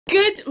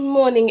Good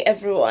morning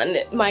everyone,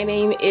 my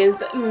name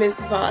is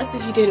Miss Varz.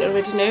 If you don't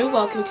already know,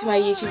 welcome to my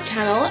YouTube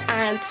channel,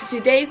 and for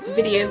today's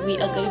video we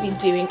are going to be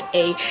doing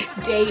a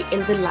day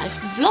in the life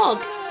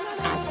vlog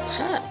as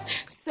per.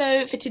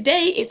 So for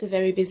today it's a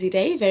very busy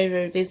day,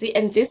 very busy,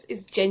 and this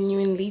is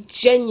genuinely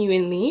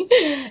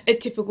a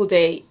typical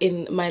day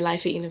in my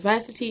life at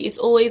university. It's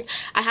always,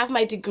 I have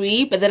my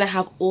degree but then I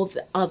have all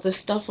the other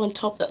stuff on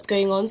top that's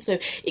going on, so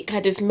it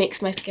kind of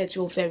makes my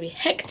schedule very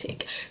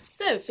hectic.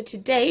 So for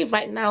today,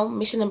 right now,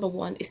 mission number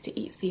 1 is to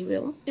eat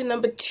cereal. Mission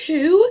number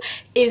 2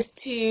 is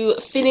to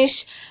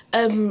finish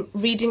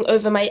reading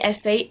over my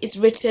essay. It's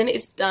written,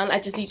 it's done, I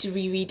just need to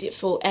reread it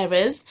for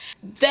errors.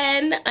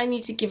 Then I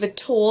need to give a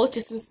tour to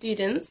some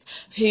students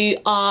who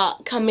are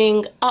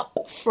coming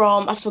up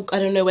from, I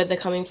don't know where they're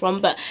coming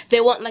from, but they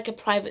want like a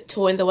private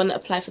tour and they want to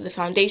apply for the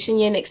foundation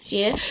year next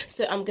year.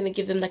 So I'm going to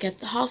give them like a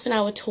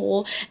half-an-hour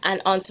tour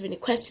and answer any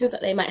questions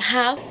that they might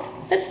have.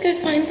 Let's go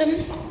find them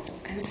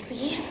and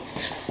see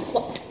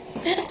what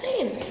they're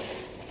saying.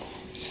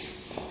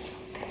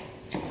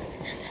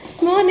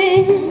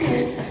 Morning!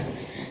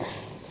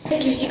 I'll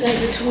give you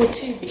guys a tour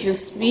too,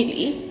 because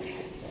really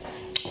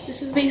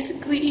this is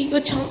basically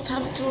your chance to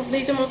have a tour of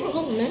Lady Margaret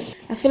Hall, no?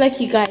 I feel like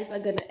you guys are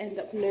going to end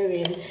up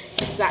knowing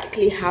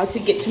exactly how to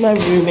get to my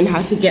room and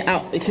how to get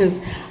out because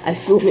I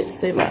film it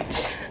so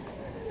much.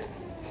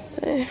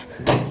 So, there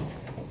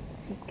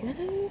we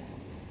go.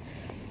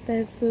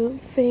 There's the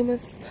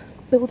famous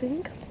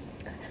building.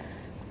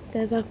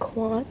 There's our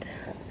quad.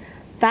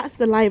 That's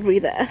the library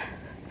there.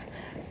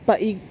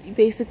 But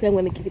basically I'm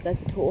going to give you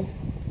guys a tour.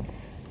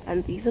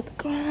 And these are the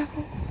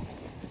grounds.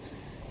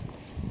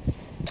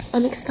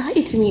 I'm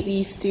excited to meet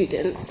these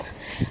students.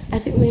 I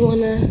think they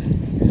want to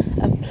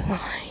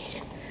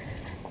apply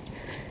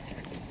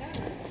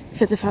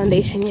for the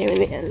foundation year in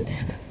the end.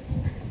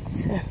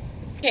 So.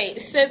 Okay,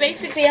 so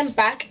basically I'm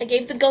back. I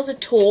gave the girls a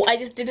tour. I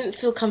just didn't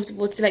feel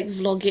comfortable to like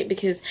vlog it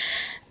because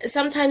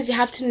sometimes you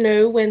have to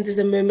know when there's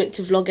a moment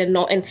to vlog and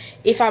not, and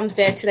if I'm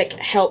there to like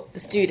help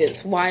the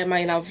students, why am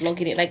I now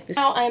vlogging it like this?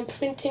 Now I'm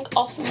printing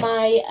off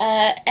my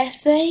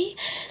essay.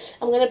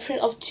 I'm going to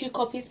print off 2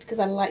 copies because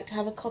I like to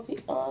have a copy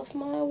of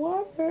my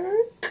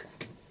work.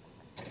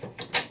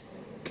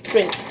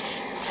 Print.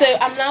 So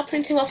I'm now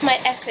printing off my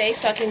essay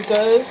so I can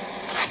go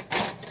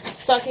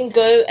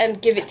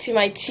and give it to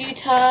my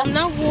tutor. I'm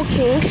now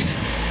walking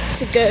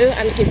to go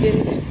and give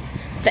in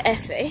the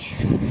essay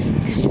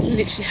because you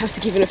literally have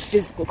to give in a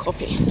physical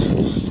copy.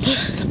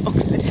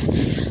 Oxford.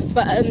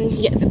 But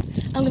yeah,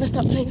 I'm going to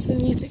start playing some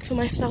music for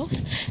myself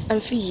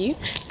and for you,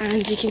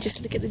 and you can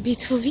just look at the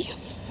beautiful view.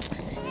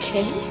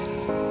 Okay.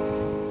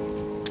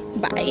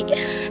 Bye.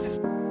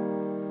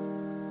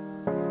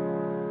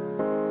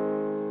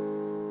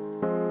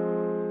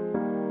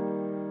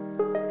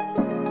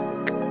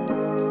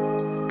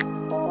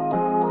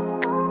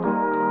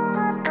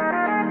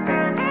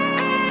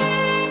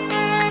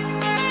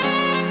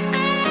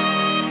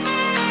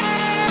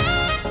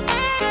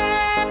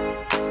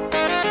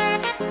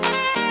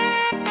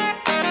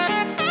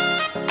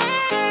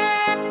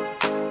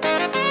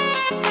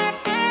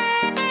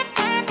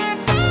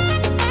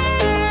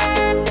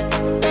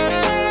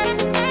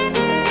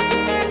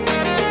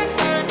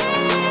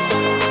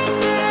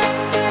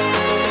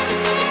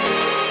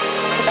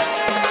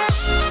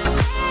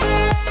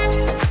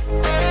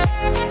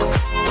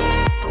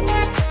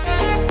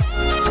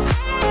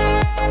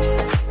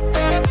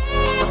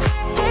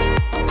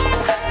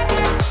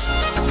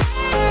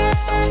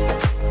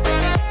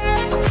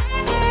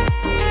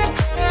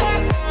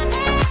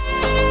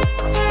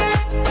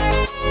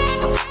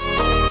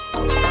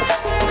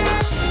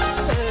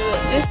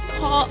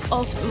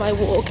 Of my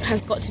walk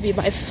has got to be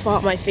by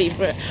far my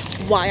favourite.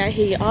 Why, I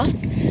hear you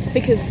ask?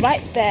 Because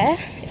right there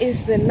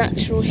is the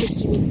Natural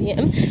History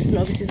Museum, and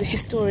obviously as a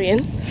historian,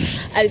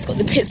 and it's got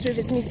the Pitts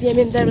Rivers Museum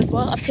in there as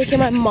well. I've taken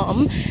my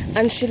mum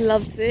and she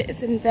loves it.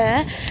 It's in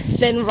there.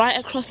 Then right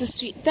across the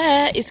street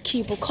there is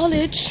Keble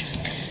College,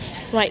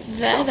 right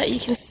there that you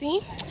can see,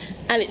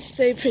 and it's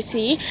so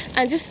pretty,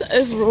 and just the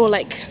overall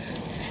like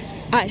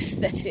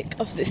aesthetic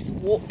of this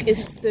walk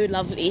is so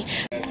lovely.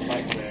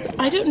 So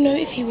I don't know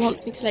if he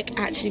wants me to like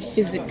actually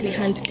physically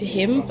hand it to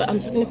him, but I'm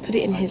just going to put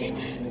it in his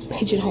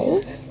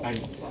pigeonhole. I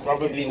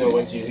probably know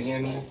what using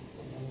it.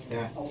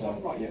 Yeah.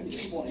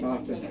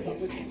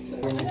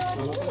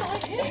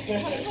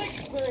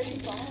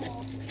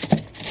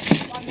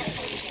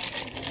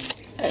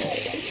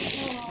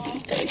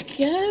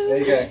 There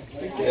we go. There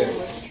you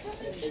go.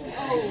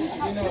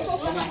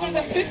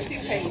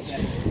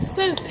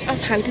 So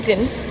I've handed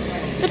in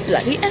the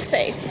bloody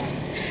essay.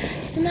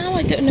 So now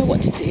I don't know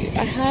what to do.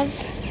 I have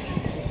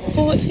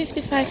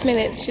 55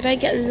 minutes. Should I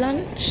get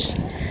lunch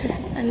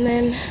and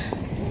then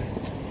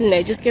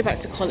no, just go back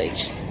to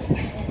college?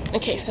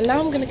 Okay, so now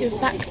I'm gonna go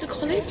back to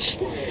college,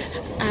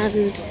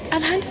 and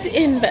I've handed it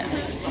in, but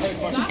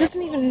he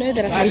doesn't even know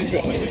that I've handed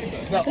it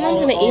in. So now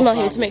I'm gonna email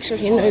him to make sure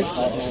he knows,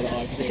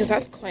 because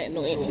that's quite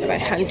annoying that I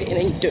hand it in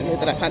and you don't know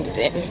that I've handed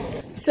it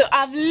in. So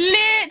I've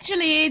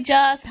literally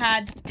just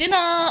had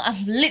dinner.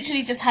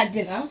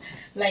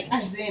 like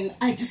as in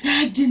I just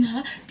had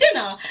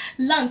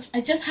lunch.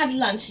 I just had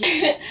lunch.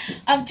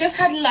 I've just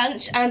had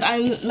lunch and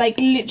I'm like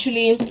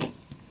literally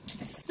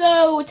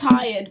so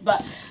tired,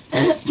 but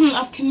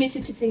I've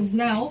committed to things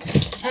now.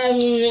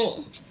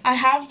 I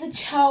have the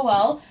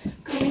Chowell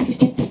coming to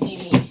interview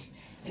me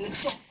in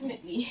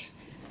approximately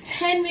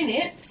 10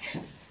 minutes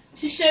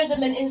to show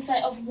them an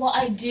insight of what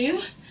I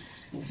do.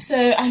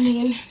 So I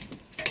mean,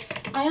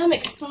 I am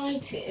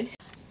excited.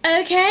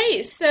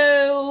 Okay,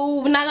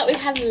 so now that we've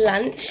had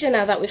lunch and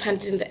now that we've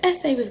handed in the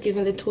essay, we've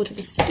given the tour to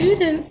the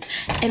students,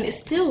 and it's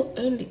still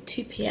only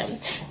 2 p.m.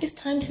 It's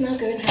time to now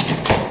go and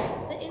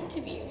have the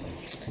interview.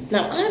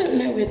 Now, I don't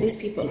know where these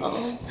people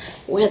are,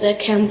 where their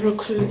camera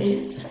crew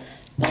is,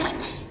 but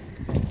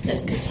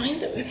let's go find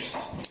them.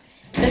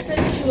 They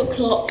said 2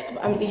 o'clock,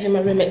 I'm leaving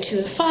my room at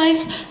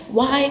 2:05.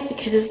 Why?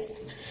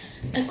 Because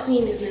a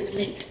queen is never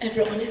late.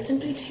 Everyone is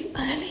simply too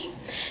early.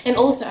 And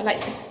also, I like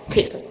to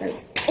create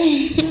suspense.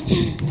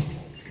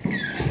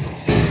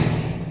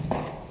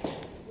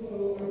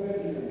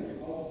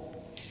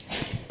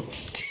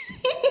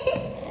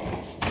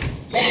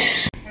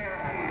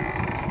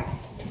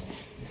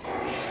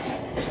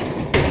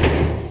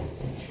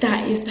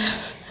 That is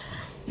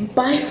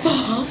by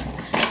far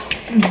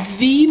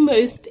the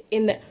most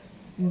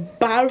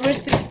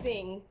embarrassing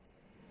thing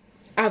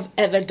I've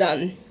ever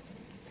done.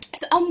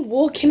 So I'm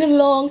walking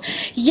along.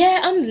 Yeah,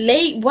 I'm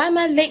late. Why am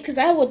I late? Because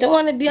I don't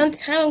want to be on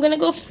time. I'm going to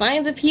go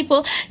find the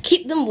people,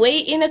 keep them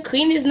waiting. A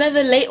queen is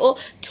never late, or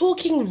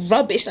talking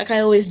rubbish like I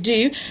always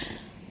do.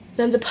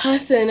 Then the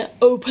person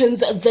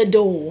opens the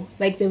door.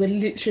 Like they were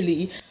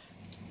literally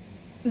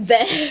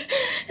there.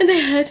 And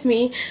they heard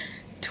me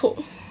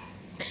talk.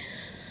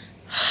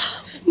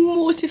 I'm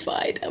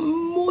mortified.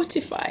 I'm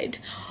mortified.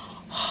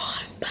 Oh,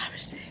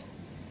 embarrassing.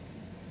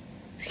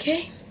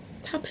 Okay,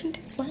 it's happened.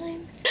 It's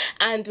fine.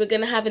 And we're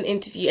gonna have an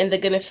interview, and they're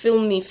gonna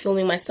film me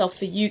filming myself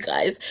for you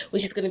guys,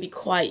 which is gonna be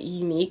quite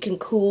unique and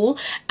cool.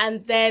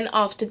 And then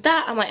after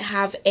that, I might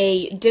have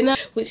a dinner,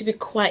 which would be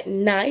quite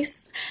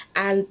nice,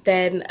 and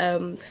then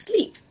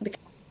sleep.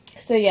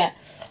 So yeah,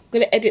 I'm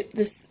gonna edit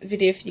this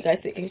video for you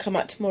guys so it can come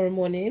out tomorrow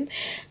morning.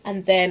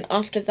 And then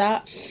after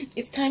that,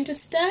 it's time to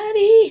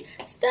study.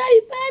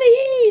 Study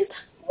buddies.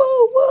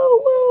 Woo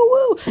woo woo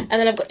woo. And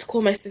then I've got to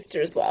call my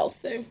sister as well.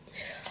 So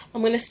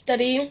I'm gonna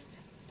study,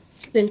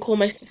 then call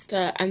my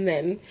sister, and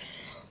then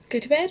go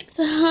to bed.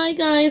 So hi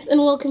guys, and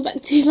welcome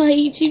back to my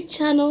YouTube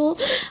channel.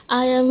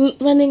 I am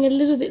running a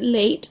little bit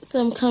late, so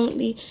I'm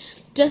currently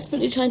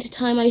desperately trying to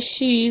tie my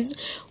shoes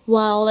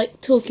while like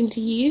talking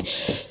to you.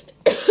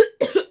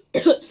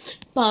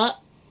 But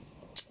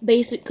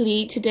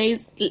basically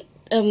today's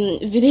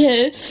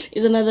video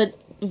is another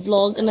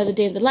vlog, another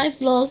day in the life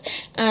vlog,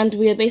 and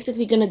we are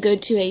basically going to go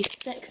to a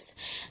sex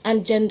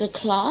and gender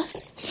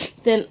class.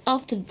 Then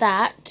after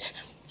that,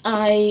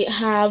 I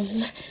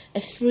have a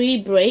free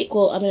break,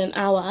 well, I'm in an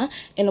hour,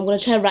 and I'm going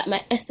to try and write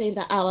my essay in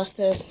that hour.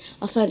 So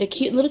I'll find a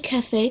cute little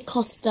cafe,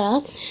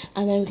 Costa,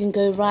 and then we can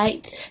go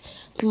write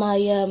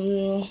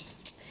my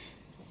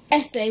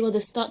essay, well,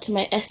 the start to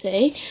my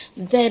essay.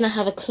 Then I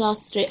have a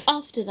class straight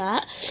after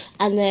that,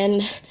 and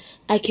then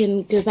I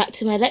can go back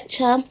to my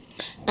lecture.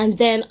 And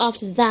then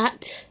after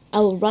that, I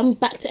will run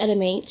back to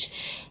LMH,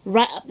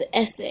 write up the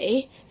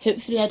essay.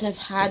 Hopefully I'd have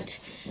had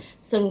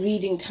some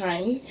reading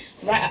time,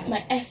 write up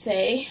my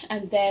essay,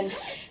 and then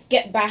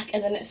get back,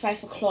 and then at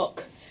 5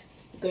 o'clock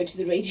go to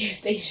the radio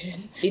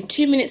station.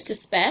 2 minutes to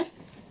spare.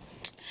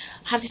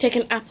 I have to take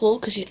an apple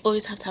because you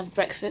always have to have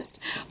breakfast,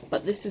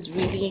 but this is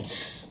really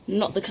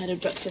not the kind of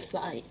breakfast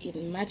that I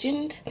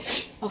imagined.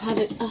 I'll have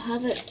an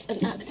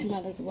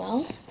Actimel as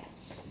well.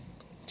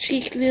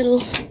 Cheeky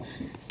little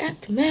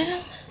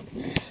Actimel.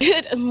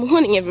 Good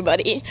morning,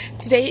 everybody.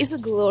 Today is a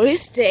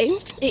glorious day.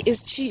 It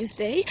is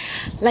Tuesday.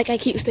 Like I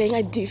keep saying,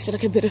 I do feel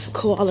like a bit of a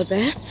koala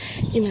bear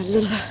in a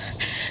little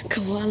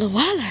koala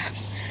wala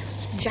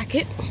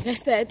jacket. Like I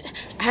said,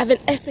 I have an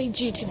essay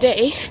due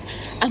today.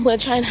 I'm going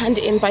to try and hand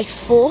it in by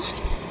 4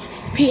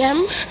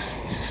 p.m.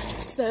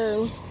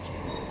 So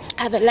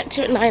I have a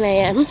lecture at 9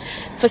 a.m.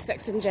 for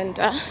sex and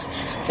gender.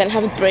 Then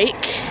have a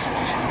break.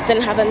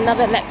 Then have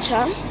another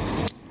lecture.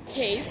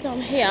 Okay, so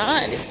I'm here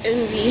and it's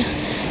only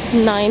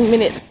 9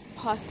 minutes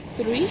past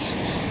 3,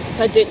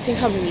 so I don't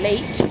think I'm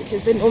late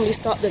because they normally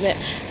start them at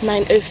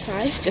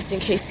 9:05 just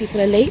in case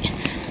people are late.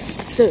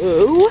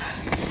 So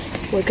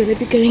we're going to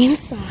be going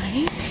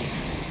inside.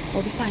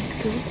 All the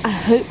bicycles, I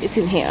hope it's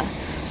in here.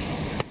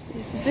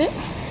 This is it.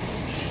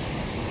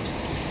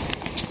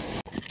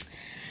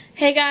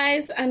 Hey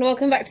guys, and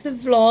welcome back to the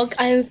vlog.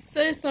 I am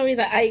so sorry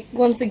that I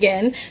once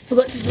again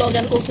forgot to vlog,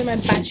 and also my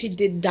battery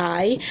did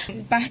die.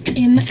 I'm back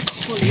in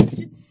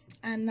college,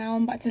 and now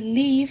I'm about to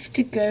leave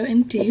to go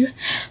and do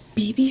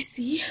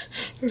BBC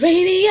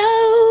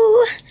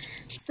radio.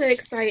 So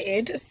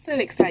excited, so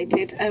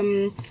excited.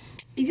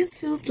 It just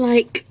feels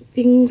like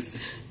things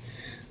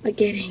are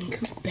getting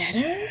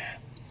better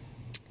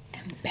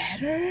and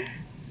better.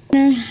 I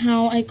don't know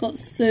how I got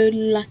so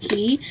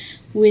lucky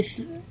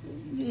with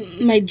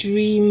my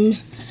dream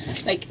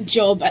like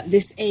job at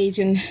this age,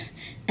 and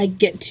I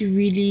get to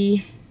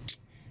really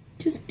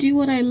just do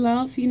what I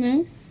love, you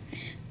know.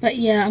 But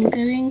yeah, I'm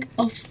going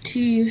off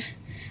to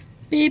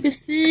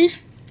BBC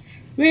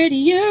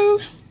Radio,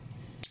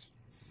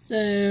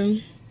 so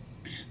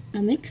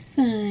I'm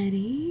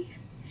excited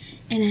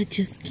and I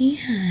just can't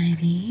hide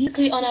it.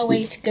 We're on our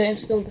way to go and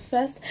film the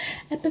first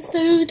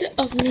episode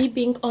of me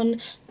being on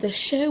the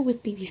show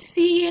with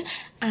BBC,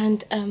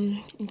 and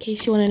in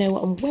case you want to know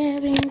what I'm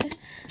wearing,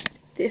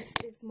 this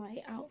is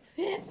my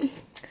outfit.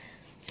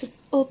 It's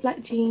just all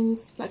black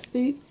jeans, black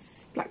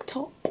boots, black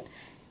top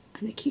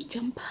and a cute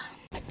jumper.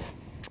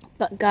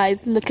 But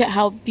guys, look at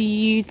how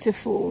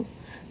beautiful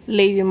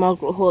Lady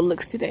Margaret Hall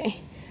looks today.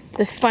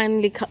 They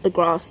finally cut the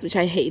grass, which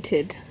I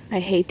hated.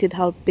 I hated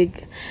how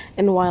big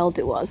and wild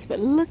it was, but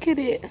look at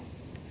it.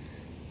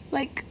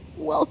 Like,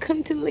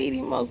 welcome to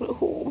Lady Margaret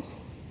Hall.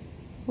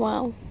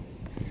 Wow,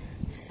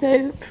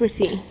 so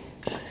pretty.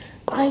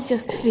 I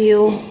just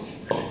feel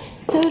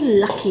so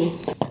lucky.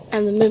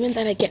 And the moment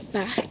that I get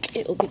back,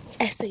 it will be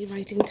essay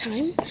writing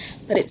time,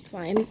 but it's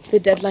fine. The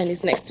deadline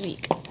is next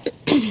week.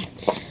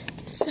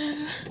 So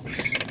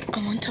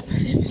I'm on top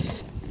of it.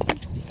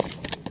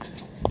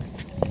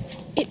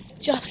 It's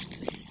just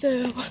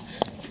so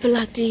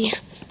bloody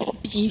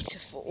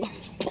beautiful.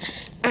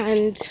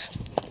 And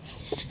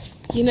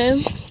you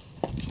know,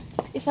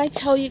 if I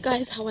tell you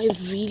guys how I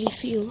really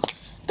feel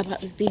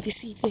about this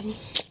BBC thing,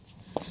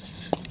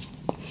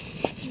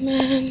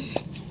 man,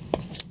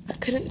 I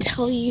couldn't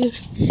tell you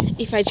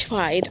if I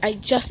tried. I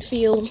just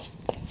feel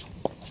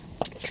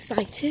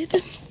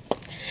excited.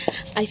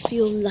 I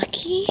feel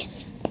lucky.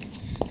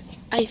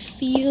 I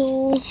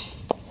feel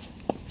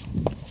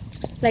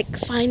like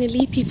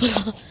finally people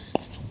are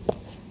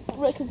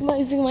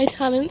recognizing my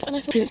talents, and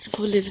I feel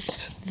Principal lives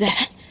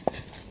there.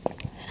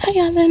 Hi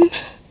Alan.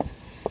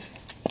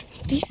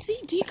 Do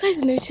you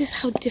guys notice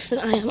how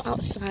different I am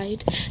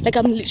outside? Like,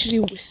 I'm literally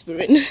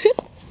whispering.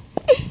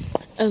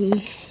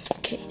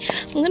 Okay,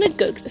 I'm gonna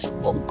go because I feel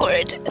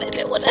awkward and I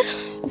don't want to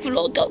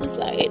vlog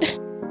outside.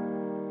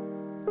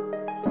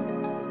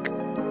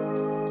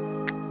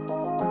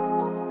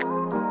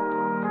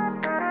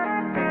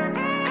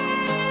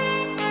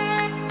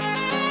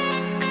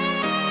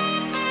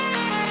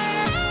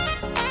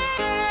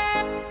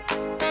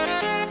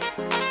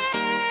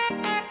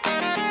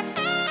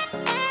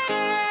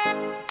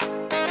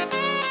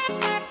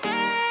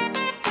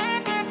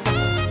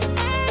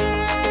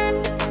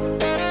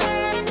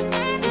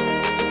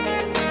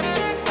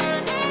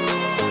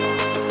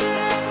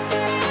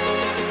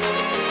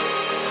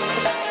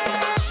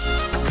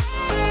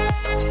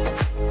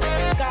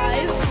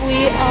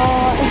 We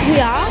are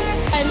here.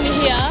 I'm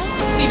here,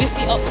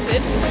 BBC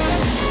Oxford.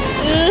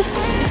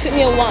 It took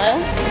me a while,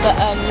 but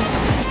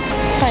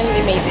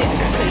finally made it.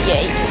 So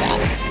yay to that.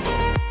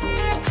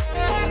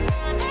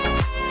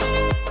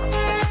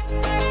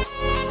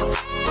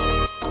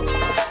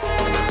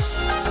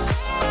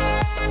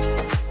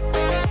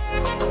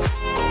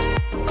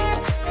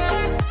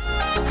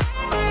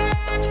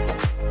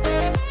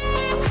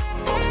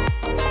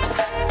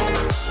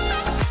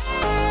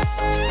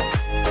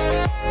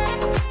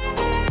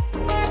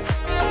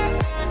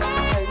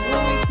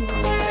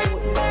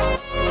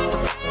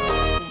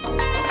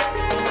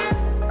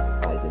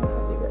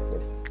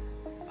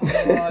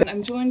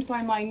 I'm joined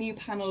by my new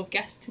panel of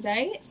guests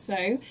today,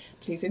 so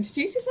please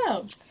introduce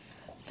yourselves.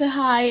 So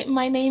hi,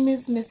 my name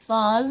is Miss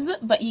Varz,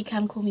 but you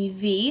can call me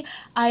V.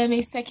 I am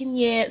a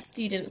second-year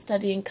student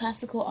studying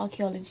classical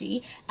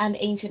archaeology and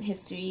ancient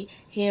history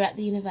here at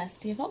the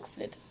University of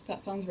Oxford.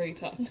 That sounds really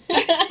tough.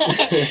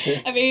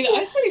 I mean,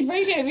 I studied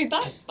radio. I mean,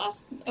 that's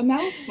a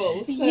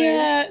mouthful. So.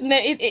 Yeah, no,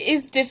 it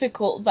is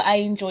difficult, but I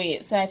enjoy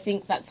it. So I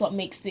think that's what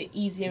makes it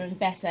easier and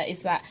better,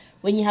 is that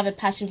when you have a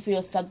passion for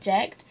your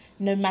subject,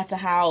 no matter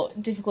how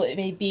difficult it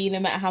may be, no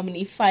matter how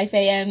many 5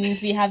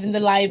 a.m.s you have in the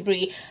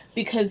library,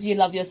 because you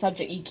love your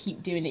subject, you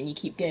keep doing it and you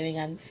keep going,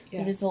 and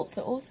the results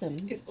are awesome.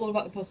 It's all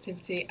about the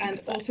positivity. And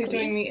Exactly. Also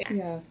joining me.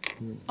 Yeah.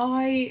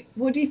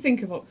 What do you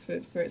think of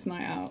Oxford for its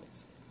night out?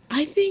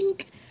 I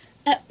think,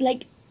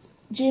 like,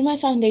 during my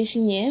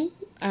foundation year,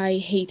 I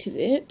hated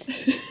it.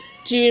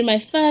 During my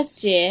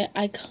first year,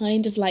 I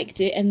kind of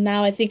liked it, and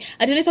now I don't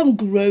know if I'm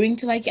growing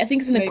to like it. I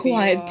think it's an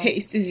acquired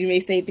taste, as you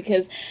may say,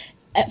 because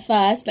at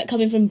first, like,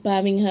 coming from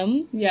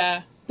Birmingham.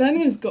 Yeah.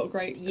 Birmingham's got a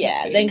great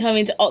Yeah, then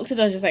coming to Oxford,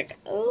 I was just like,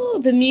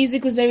 oh, the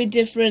music was very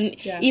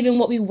different. Yeah. Even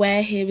what we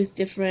wear here is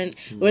different.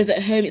 Whereas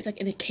at home, it's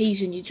like an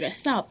occasion, you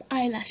dress up.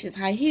 Eyelashes,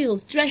 high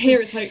heels, dresses.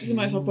 Here it's like, you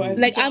might as well wear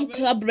like, I'm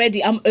club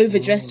ready. I'm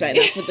overdressed right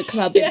now for the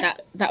club. Yeah.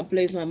 And that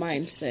blows my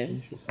mind, so.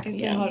 It's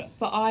so hard.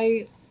 But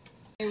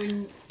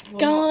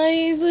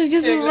Guys, we've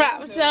just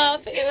wrapped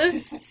up. It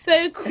was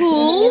so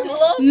cool.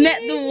 Met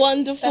the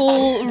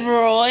wonderful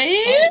Roy.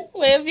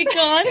 Where have you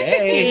gone?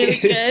 Hey.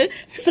 Here we go.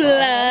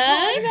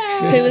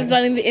 Fleur, who was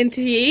running the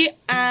interview,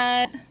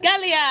 and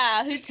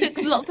Galia, who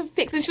took lots of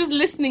pics, and she was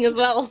listening as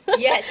well.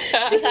 Yes,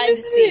 She's behind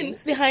the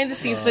scenes. Behind the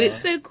scenes, but it's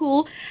so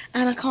cool,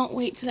 and I can't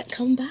wait to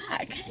come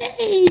back.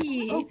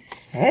 Hey. Oh.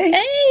 Hey.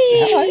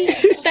 Hey.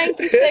 Thank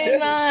you so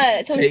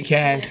much. Take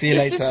care. See you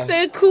later. This is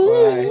so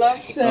cool. Bye.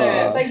 Loved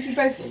it. Thank you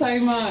both so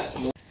much.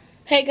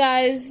 Hey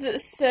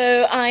guys,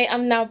 so I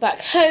am now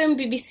back home.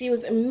 BBC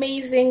was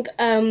amazing.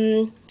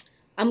 I'm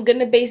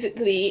gonna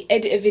basically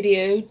edit a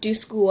video, do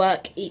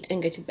schoolwork, eat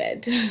and go to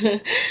bed.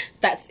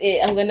 That's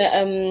it. I'm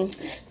gonna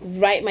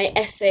write my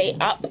essay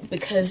up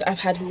because I've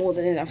had more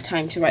than enough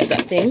time to write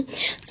that thing.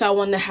 So I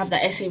want to have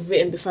that essay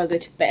written before I go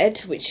to bed,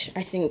 which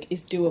I think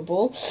is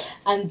doable.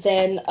 And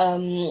then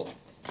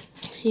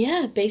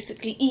yeah,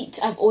 basically eat.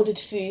 I've ordered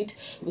food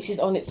which is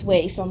on its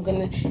way, so I'm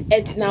gonna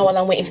edit now while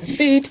I'm waiting for the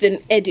food, then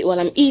edit while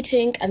I'm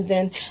eating, and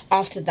then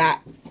after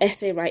that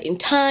essay writing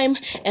time.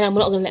 And I'm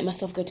not gonna let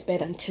myself go to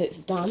bed until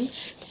it's done,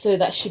 so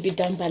that should be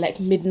done by like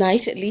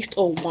midnight at least,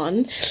 or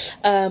 1.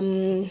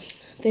 Then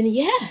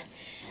yeah,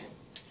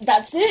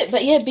 that's it.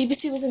 But yeah,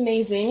 BBC was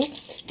amazing.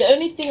 The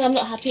only thing I'm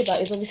not happy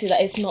about is obviously that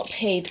it's not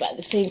paid, but at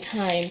the same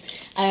time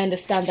I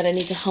understand that I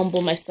need to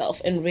humble myself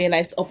and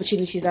realise the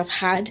opportunities I've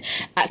had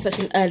at such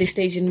an early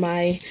stage in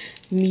my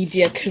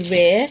media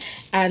career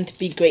and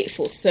be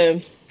grateful.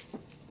 So,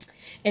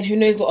 and who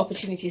knows what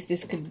opportunities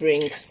this could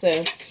bring.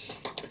 So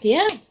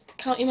yeah,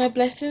 counting my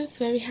blessings,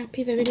 very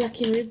happy, very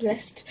lucky, very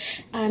blessed.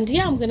 And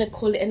yeah, I'm gonna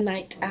call it a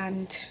night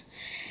and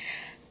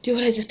do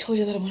what I just told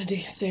you that I want to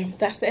do. So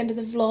that's the end of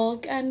the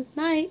vlog, and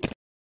night.